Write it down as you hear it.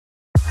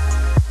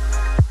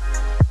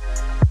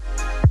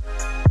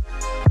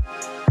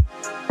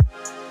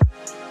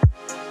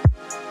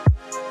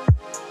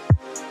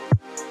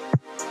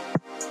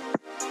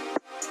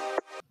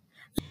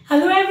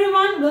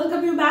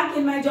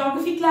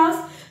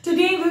class.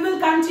 Today we will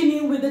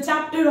continue with the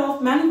chapter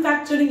of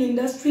Manufacturing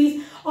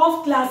Industries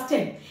of class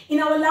 10. In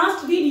our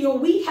last video,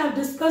 we have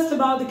discussed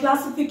about the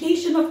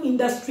classification of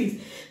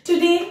industries.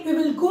 Today we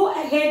will go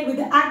ahead with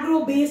the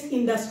agro-based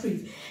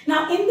industries.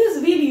 Now in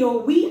this video,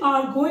 we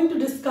are going to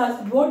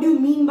discuss what do you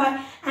mean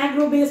by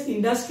agro-based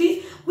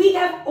industries. We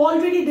have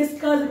already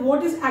discussed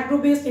what is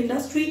agro-based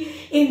industry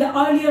in the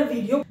earlier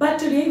video, but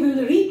today we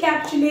will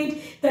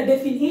recapitulate the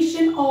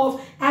definition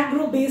of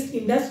agro-based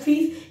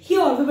industries.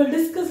 Here we will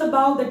discuss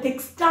about the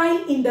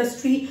textile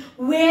industry,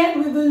 where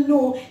we will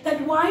know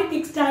that why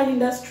textile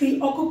industry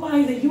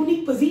occupies a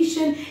unique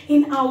position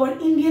in our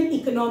Indian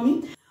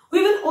economy.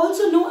 We will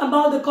also know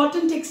about the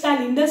cotton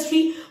textile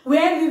industry,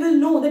 where we will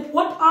know that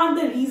what are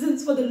the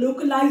reasons for the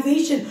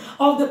localization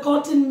of the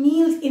cotton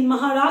mills in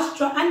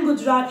Maharashtra and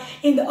Gujarat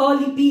in the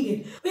early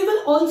period. We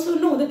will also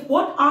know that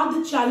what are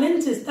the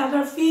challenges that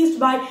are faced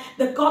by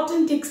the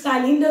cotton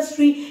textile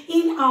industry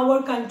in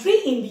our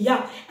country,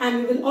 India.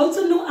 And we will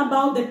also know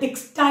about the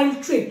textile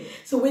trade.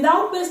 So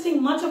without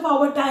wasting much of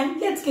our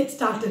time, let's get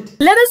started.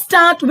 Let us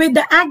start with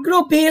the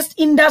agro-based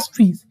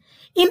industries.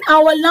 In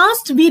our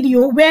last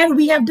video, where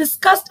we have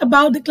discussed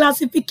about the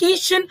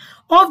classification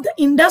of the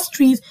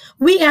industries,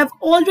 we have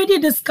already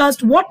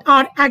discussed what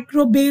are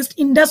agro-based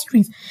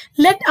industries.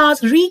 Let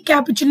us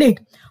recapitulate.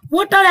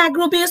 What are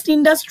agro-based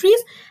industries?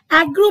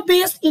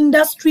 Agro-based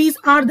industries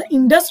are the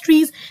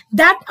industries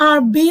that are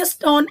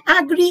based on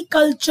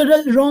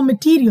agricultural raw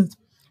materials.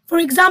 For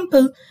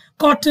example,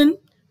 cotton,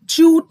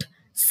 jute,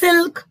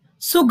 silk,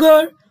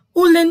 sugar,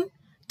 woolen,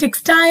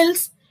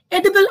 textiles,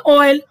 edible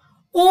oil.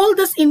 All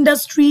these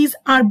industries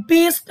are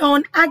based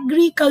on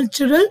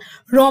agricultural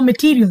raw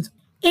materials.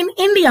 In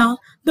India,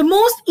 the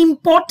most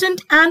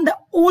important and the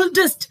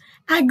oldest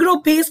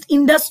agro-based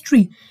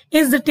industry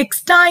is the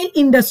textile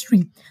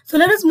industry. So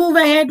let us move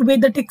ahead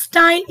with the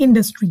textile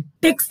industry.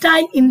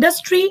 Textile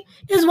industry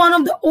is one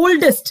of the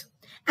oldest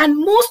and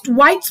most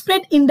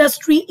widespread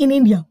industry in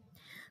India.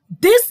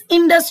 This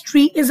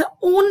industry is the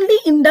only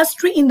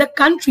industry in the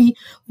country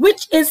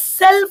which is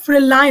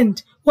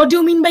self-reliant. What do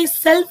you mean by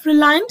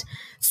self-reliant?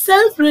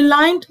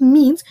 Self-reliant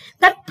means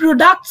that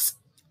products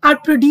are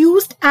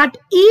produced at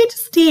each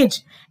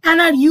stage and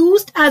are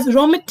used as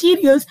raw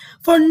materials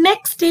for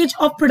next stage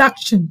of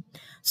production.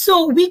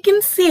 So we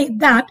can say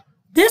that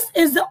this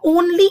is the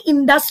only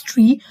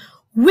industry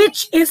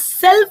which is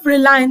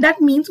self-reliant.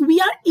 That means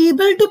we are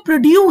able to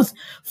produce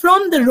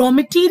from the raw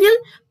material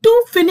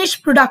to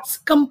finished products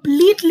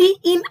completely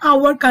in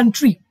our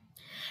country.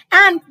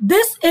 And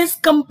this is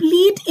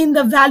complete in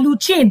the value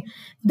chain.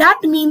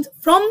 That means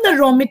from the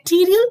raw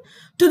material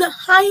to the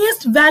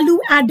highest value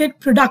added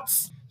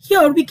products.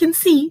 Here we can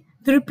see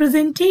the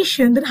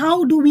representation that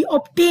how do we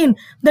obtain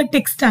the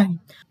textile.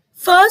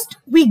 First,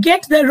 we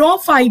get the raw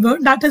fiber,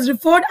 that is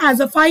referred as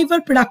a fiber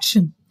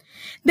production.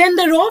 Then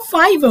the raw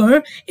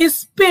fiber is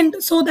spinned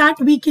so that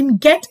we can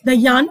get the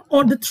yarn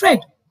or the thread.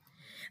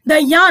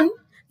 The yarn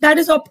that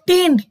is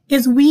obtained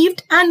is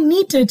weaved and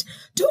knitted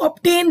to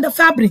obtain the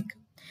fabric.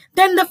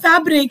 Then the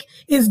fabric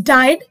is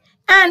dyed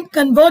and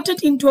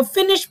converted into a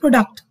finished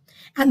product.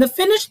 And the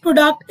finished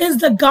product is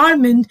the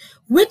garment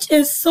which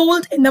is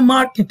sold in the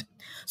market.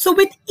 So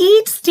with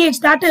each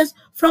stage, that is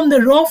from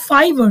the raw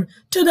fiber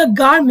to the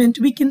garment,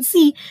 we can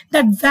see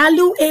that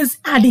value is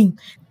adding.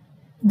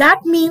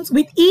 That means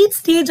with each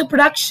stage of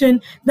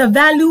production, the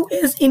value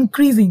is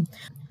increasing.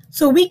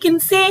 So we can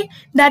say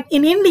that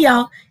in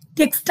India,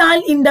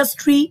 textile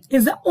industry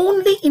is the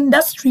only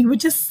industry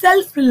which is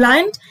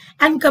self-reliant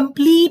and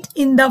complete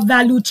in the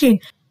value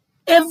chain.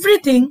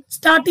 Everything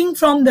starting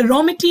from the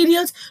raw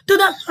materials to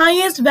the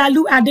highest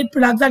value added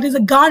products, that is the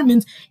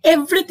garments,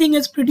 everything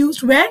is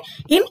produced where?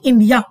 In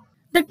India.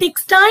 The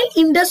textile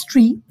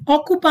industry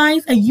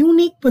occupies a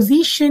unique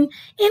position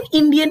in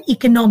Indian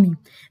economy.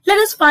 Let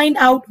us find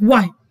out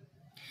why.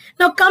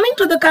 Now coming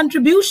to the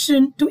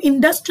contribution to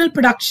industrial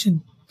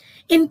production.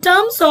 In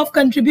terms of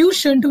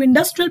contribution to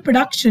industrial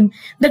production,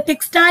 the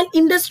textile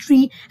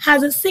industry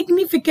has a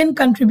significant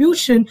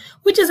contribution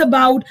which is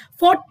about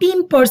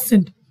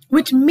 14%.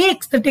 Which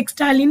makes the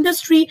textile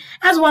industry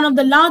as one of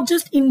the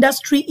largest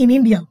industry in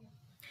India.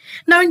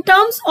 Now, in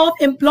terms of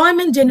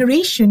employment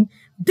generation,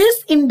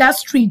 this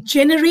industry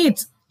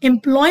generates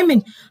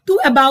employment to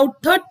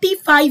about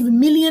 35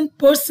 million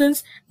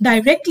persons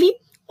directly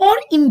or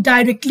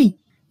indirectly.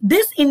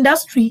 This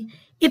industry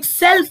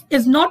itself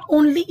is not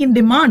only in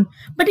demand,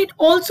 but it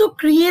also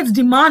creates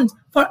demand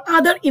for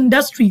other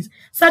industries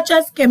such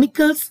as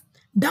chemicals,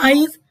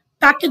 dyes,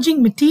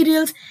 packaging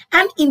materials,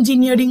 and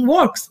engineering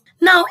works.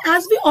 Now,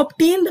 as we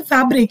obtain the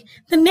fabric,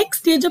 the next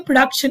stage of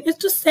production is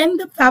to send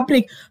the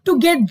fabric to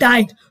get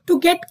dyed, to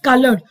get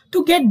colored,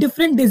 to get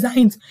different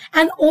designs.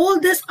 And all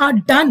this are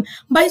done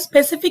by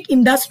specific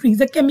industries,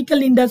 the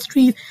chemical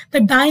industries,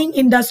 the dyeing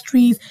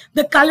industries,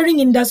 the coloring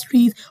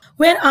industries,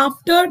 where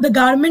after the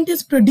garment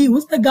is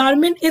produced, the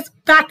garment is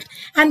packed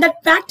and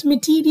that packed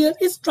material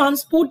is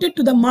transported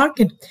to the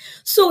market.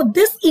 So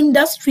this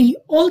industry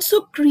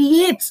also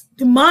creates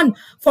demand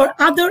for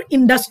other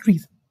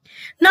industries.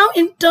 Now,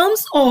 in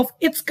terms of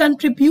its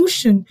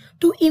contribution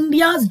to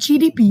India's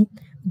GDP,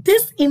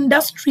 this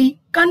industry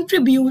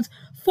contributes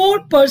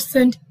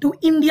 4% to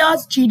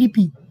India's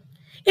GDP.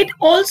 It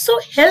also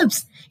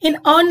helps in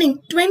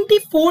earning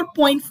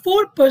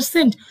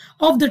 24.4%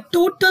 of the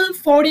total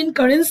foreign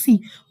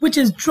currency which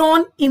is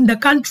drawn in the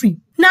country.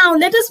 Now,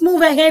 let us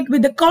move ahead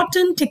with the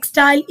cotton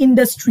textile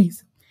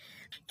industries.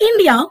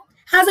 India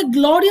has a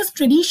glorious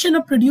tradition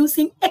of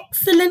producing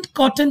excellent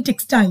cotton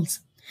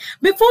textiles.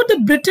 Before the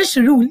British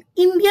rule,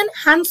 Indian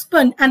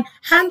handspun and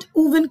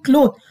hand-woven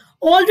cloth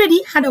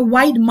already had a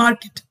wide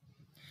market.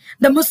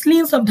 The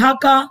muslins of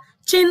Dhaka,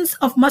 chins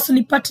of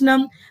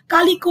Masulipatanam,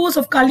 calicos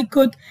of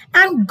Calicut,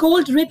 and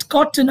gold-rich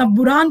cotton of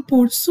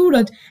Burhanpur,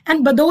 Surat,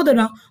 and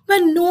Badodara were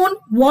known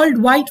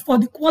worldwide for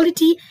the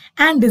quality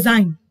and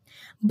design.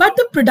 But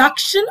the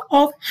production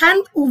of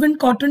hand-woven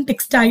cotton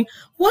textile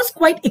was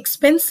quite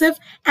expensive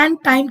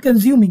and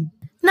time-consuming.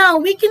 Now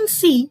we can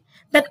see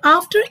that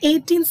after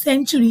 18th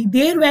century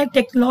there were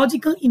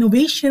technological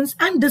innovations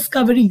and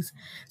discoveries.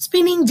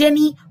 Spinning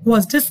jenny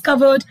was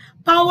discovered,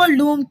 power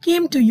loom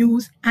came to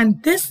use,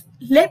 and this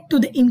led to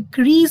the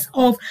increase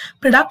of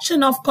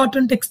production of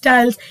cotton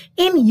textiles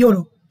in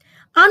Europe.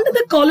 Under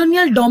the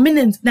colonial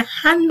dominance, the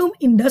handloom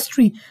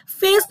industry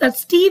faced a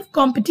stiff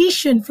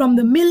competition from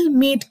the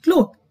mill-made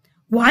cloth.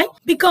 Why?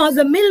 Because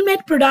the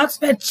mill-made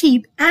products were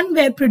cheap and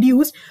were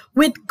produced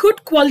with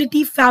good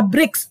quality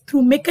fabrics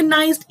through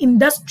mechanized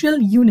industrial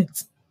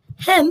units.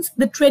 Hence,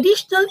 the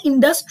traditional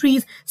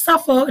industries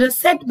suffered a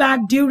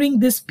setback during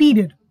this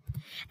period,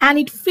 and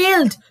it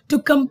failed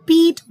to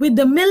compete with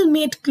the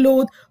mill-made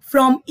cloth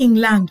from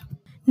England.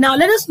 Now,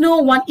 let us know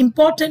one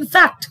important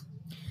fact.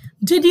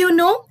 Did you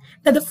know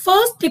that the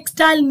first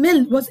textile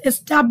mill was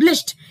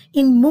established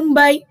in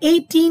Mumbai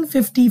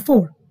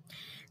 1854?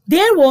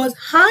 There was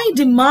high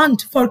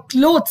demand for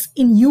clothes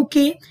in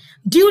UK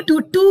due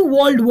to two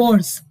world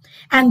wars,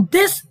 and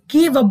this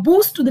gave a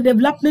boost to the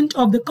development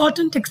of the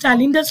cotton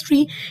textile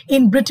industry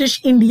in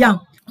British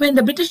India. When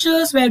the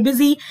Britishers were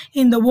busy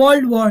in the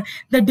World War,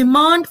 the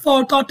demand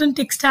for cotton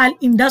textile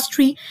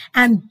industry,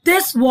 and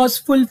this was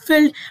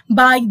fulfilled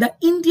by the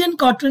Indian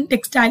cotton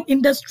textile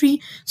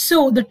industry.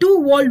 So the two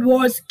world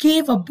wars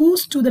gave a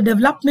boost to the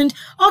development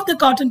of the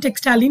cotton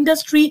textile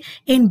industry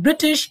in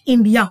British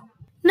India.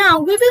 Now,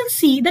 we will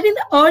see that in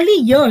the early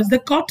years, the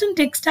cotton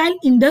textile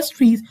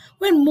industries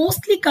were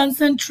mostly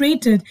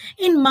concentrated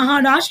in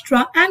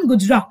Maharashtra and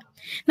Gujarat.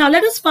 Now,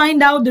 let us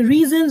find out the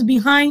reasons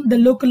behind the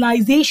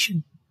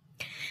localization.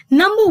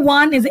 Number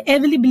one is the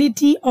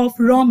availability of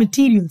raw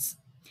materials.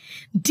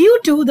 Due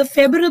to the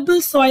favorable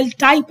soil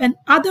type and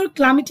other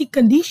climatic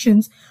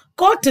conditions,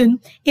 cotton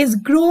is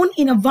grown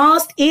in a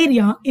vast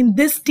area in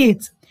these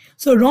states.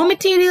 So, raw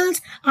materials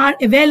are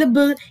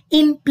available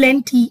in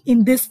plenty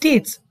in these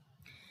states.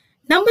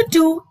 Number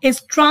two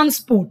is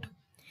transport.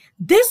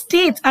 These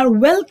states are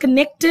well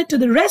connected to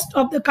the rest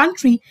of the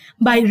country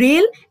by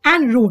rail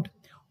and road.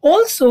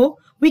 Also,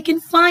 we can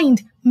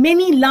find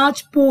many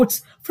large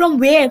ports from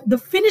where the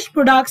finished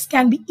products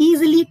can be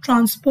easily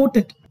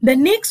transported. The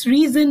next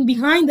reason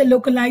behind the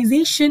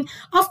localization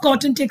of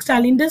cotton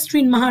textile industry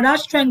in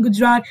Maharashtra and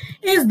Gujarat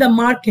is the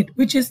market,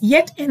 which is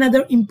yet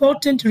another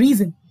important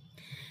reason.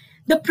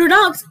 The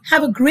products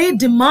have a great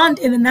demand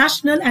in the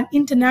national and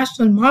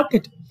international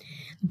market.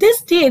 These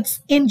states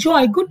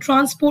enjoy good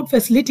transport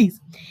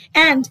facilities,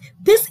 and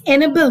this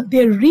enables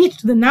their reach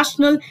to the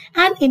national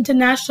and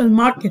international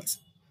markets.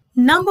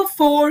 Number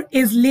four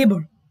is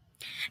labor.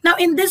 Now,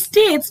 in these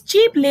states,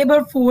 cheap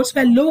labor force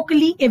were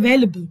locally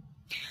available.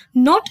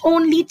 Not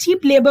only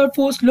cheap labor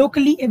force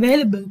locally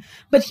available,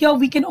 but here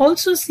we can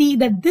also see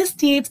that these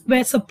states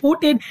were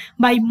supported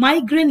by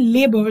migrant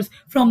laborers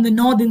from the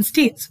northern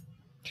states.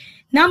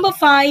 Number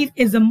five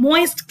is a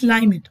moist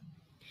climate.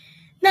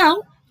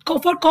 Now,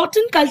 for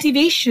cotton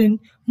cultivation,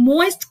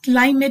 moist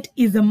climate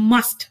is a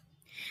must.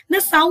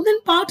 The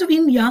southern part of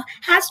India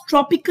has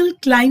tropical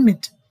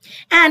climate,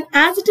 and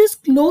as it is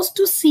close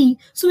to sea,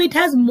 so it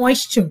has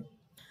moisture.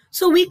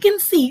 So we can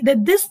see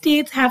that these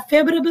states have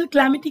favorable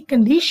climatic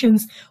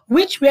conditions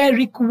which were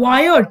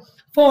required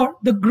for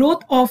the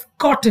growth of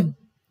cotton.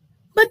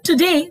 But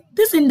today,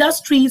 these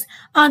industries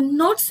are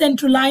not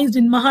centralized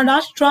in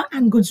Maharashtra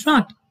and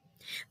Gujarat.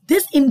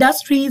 These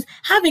industries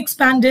have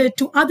expanded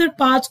to other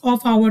parts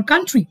of our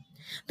country.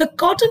 The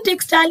cotton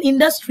textile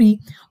industry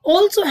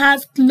also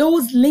has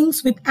close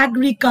links with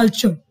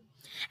agriculture,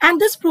 and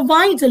this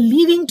provides a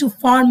living to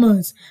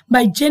farmers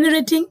by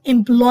generating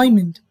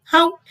employment.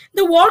 How?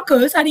 The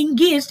workers are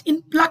engaged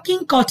in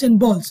plucking cotton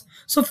balls.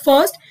 So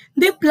first,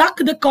 they pluck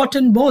the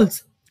cotton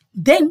balls.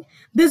 Then,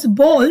 these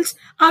balls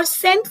are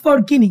sent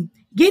for ginning.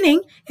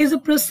 Ginning is a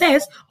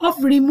process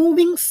of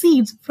removing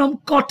seeds from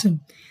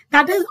cotton.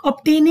 That is,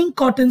 obtaining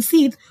cotton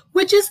seeds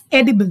which is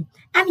edible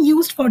and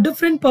used for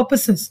different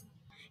purposes.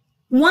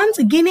 Once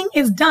ginning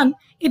is done,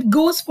 it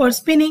goes for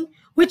spinning,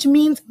 which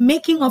means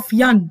making of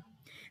yarn.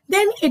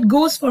 Then it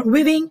goes for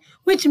weaving,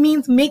 which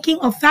means making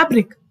of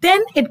fabric.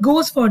 Then it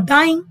goes for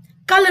dyeing,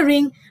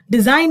 coloring,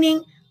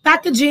 designing,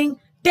 packaging,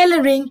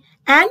 tailoring,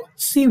 and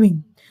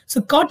sewing. So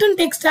cotton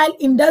textile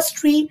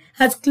industry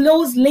has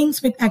close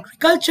links with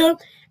agriculture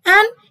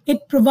and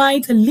it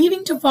provides a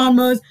living to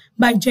farmers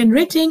by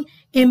generating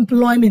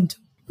employment.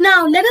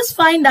 Now let us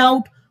find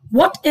out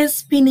what is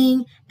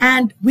spinning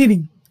and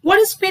weaving. What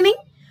is spinning?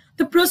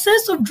 The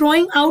process of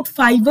drawing out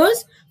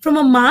fibers from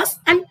a mass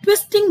and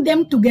twisting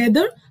them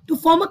together to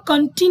form a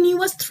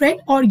continuous thread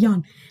or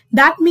yarn.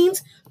 That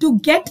means to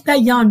get the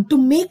yarn, to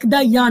make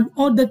the yarn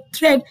or the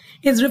thread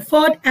is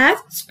referred as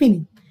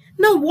spinning.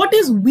 Now what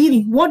is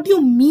weaving? What do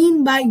you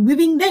mean by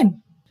weaving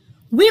then?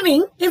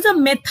 Weaving is a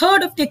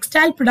method of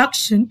textile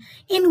production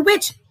in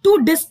which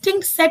two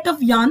distinct set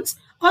of yarns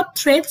or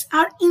threads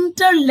are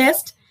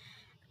interlaced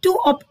to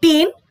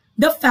obtain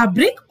the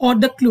fabric or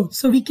the cloth.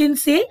 So we can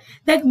say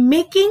that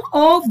making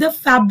of the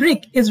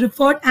fabric is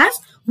referred as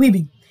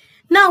weaving.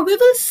 Now we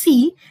will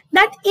see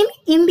that in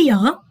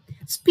India,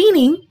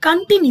 spinning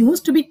continues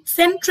to be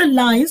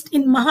centralized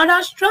in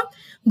Maharashtra,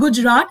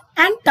 Gujarat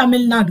and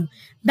Tamil Nadu.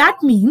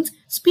 That means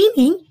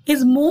spinning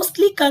is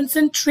mostly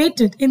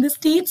concentrated in the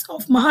states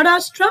of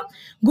Maharashtra,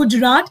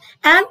 Gujarat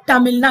and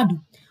Tamil Nadu.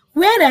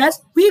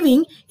 Whereas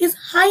weaving is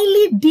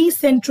highly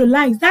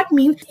decentralized. That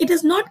means it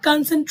is not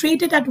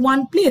concentrated at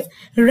one place.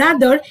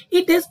 Rather,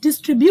 it is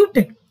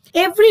distributed.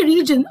 Every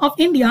region of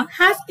India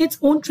has its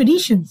own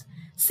traditions.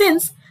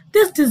 Since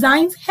these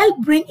designs help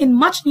bring in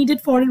much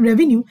needed foreign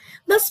revenue,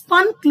 the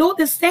spun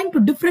cloth is sent to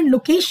different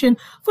locations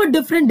for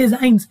different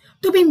designs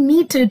to be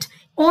meted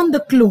on the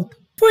cloth.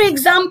 For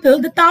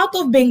example, the Tat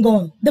of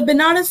Bengal, the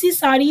Banarasi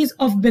saris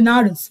of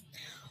Benares.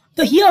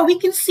 So here we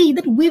can see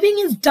that weaving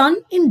is done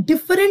in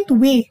different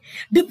way.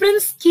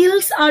 Different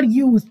skills are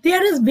used.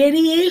 There is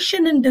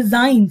variation in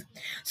designs.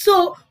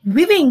 So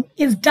weaving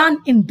is done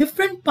in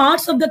different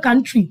parts of the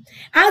country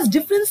as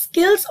different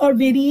skills or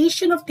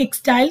variation of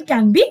textile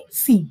can be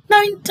seen.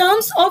 Now in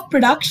terms of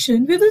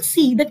production, we will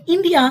see that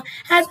India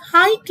has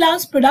high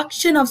class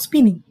production of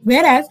spinning,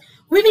 whereas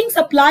weaving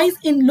supplies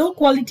in low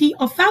quality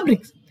of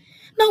fabrics.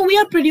 Now we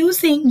are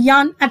producing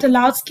yarn at a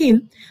large scale,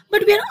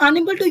 but we are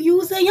unable to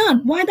use the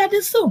yarn. Why that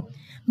is so?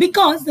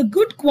 Because the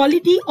good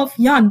quality of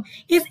yarn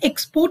is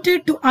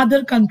exported to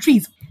other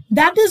countries.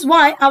 That is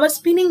why our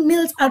spinning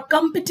mills are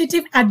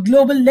competitive at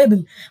global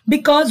level,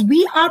 because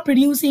we are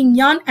producing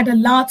yarn at a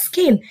large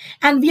scale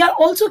and we are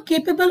also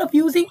capable of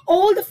using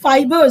all the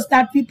fibers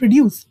that we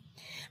produce.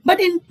 But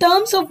in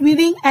terms of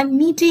weaving and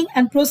knitting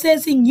and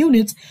processing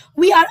units,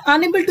 we are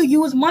unable to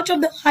use much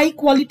of the high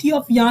quality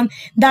of yarn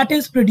that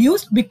is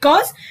produced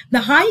because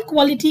the high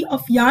quality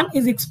of yarn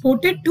is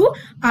exported to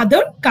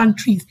other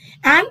countries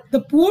and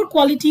the poor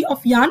quality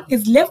of yarn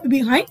is left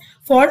behind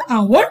for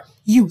our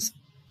use.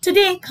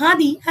 Today,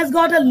 khadi has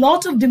got a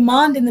lot of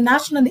demand in the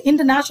national and the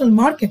international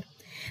market.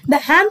 The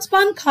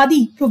hand-spun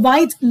khadi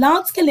provides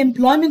large-scale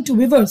employment to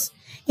weavers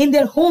in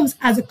their homes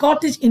as a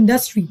cottage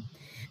industry.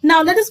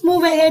 Now let us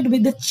move ahead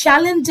with the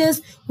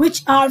challenges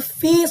which are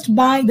faced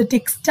by the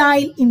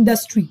textile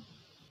industry.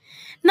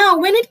 Now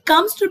when it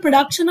comes to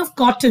production of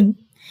cotton,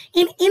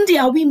 in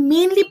India we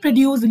mainly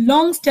produce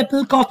long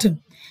staple cotton.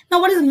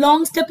 Now what is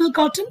long staple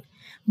cotton?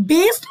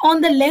 Based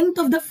on the length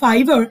of the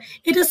fiber,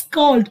 it is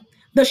called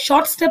the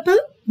short staple,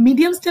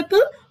 medium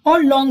staple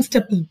or long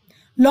staple.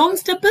 Long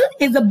staple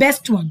is the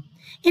best one.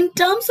 In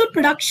terms of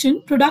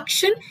production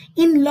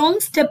in long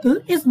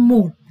staple is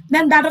more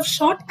than that of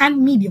short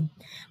and medium.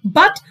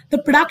 But the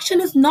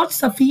production is not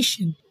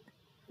sufficient.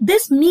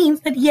 This means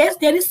that yes,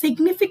 there is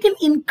significant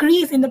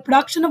increase in the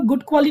production of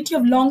good quality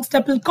of long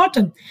staple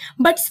cotton,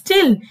 but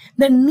still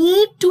the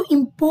need to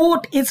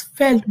import is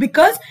felt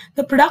because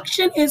the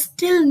production is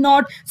still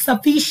not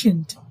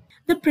sufficient.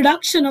 The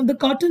production of the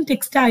cotton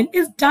textile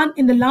is done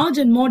in the large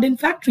and modern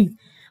factories,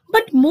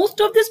 but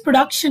most of this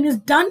production is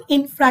done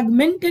in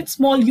fragmented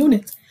small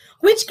units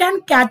which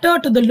can cater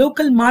to the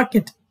local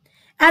market.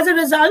 As a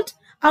result,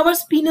 our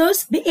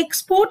spinners, they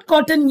export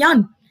cotton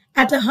yarn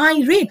at a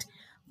high rate,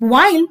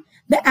 while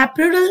the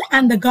apparel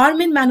and the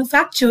garment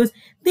manufacturers,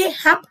 they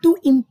have to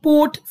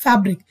import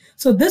fabric.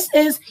 So this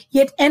is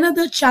yet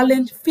another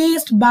challenge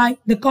faced by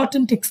the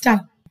cotton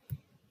textile.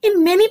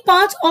 In many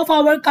parts of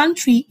our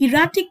country,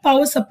 erratic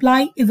power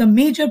supply is a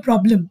major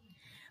problem.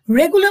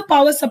 Regular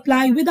power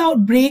supply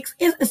without breaks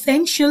is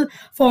essential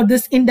for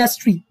this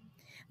industry.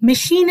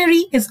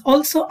 Machinery is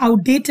also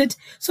outdated,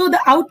 so the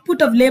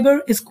output of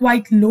labor is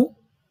quite low.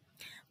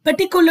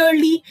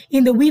 Particularly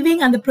in the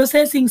weaving and the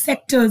processing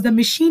sectors, the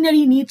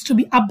machinery needs to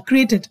be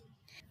upgraded.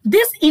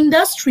 This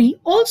industry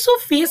also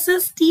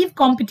faces stiff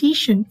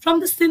competition from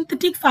the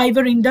synthetic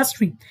fiber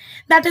industry,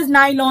 that is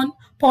nylon,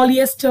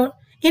 polyester.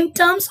 In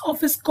terms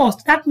of its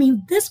cost, that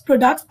means these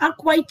products are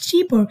quite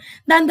cheaper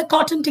than the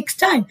cotton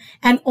textile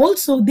and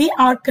also they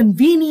are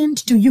convenient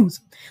to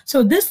use.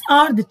 So these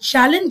are the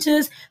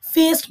challenges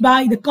faced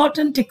by the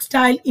cotton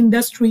textile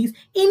industries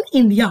in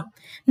India.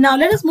 Now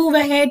let us move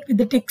ahead with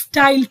the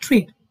textile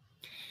trade.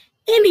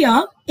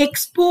 India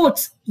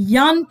exports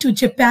yarn to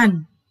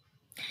Japan.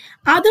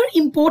 Other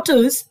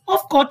importers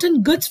of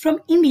cotton goods from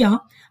India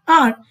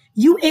are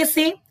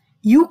USA,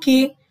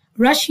 UK,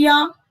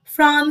 Russia,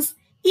 France,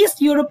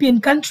 East European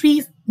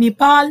countries,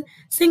 Nepal,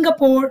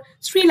 Singapore,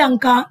 Sri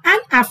Lanka,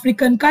 and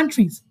African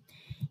countries.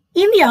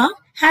 India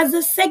has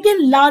the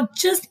second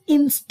largest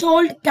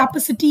installed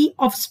capacity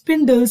of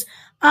spindles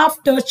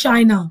after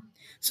China.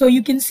 So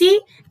you can see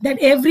that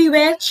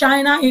everywhere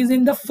China is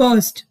in the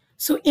first.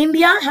 So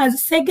India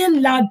has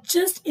second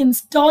largest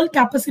installed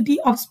capacity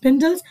of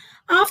spindles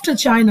after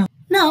China.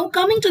 Now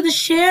coming to the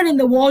share in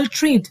the world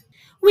trade.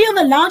 We have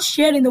a large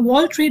share in the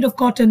world trade of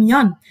cotton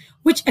yarn,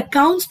 which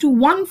accounts to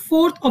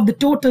 1/4 of the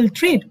total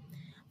trade.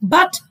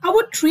 But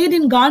our trade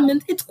in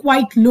garments is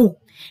quite low.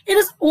 It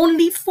is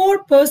only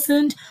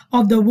 4%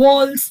 of the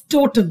world's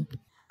total.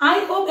 I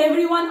hope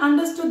everyone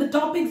understood the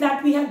topics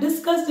that we have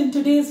discussed in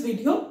today's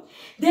video.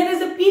 There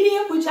is a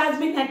PDF which has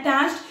been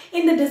attached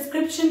in the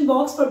description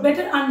box for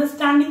better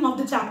understanding of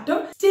the chapter.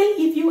 Still,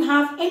 if you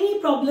have any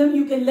problem,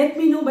 you can let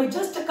me know by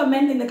just a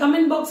comment in the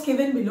comment box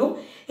given below.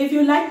 If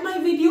you like my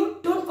video,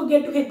 don't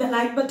forget to hit the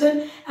like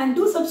button and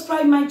do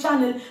subscribe my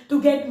channel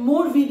to get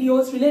more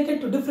videos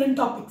related to different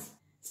topics.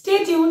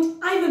 Stay tuned.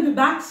 I will be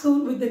back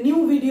soon with a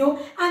new video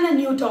and a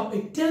new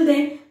topic. Till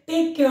then,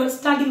 take care,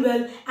 study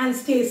well and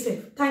stay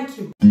safe. Thank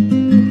you.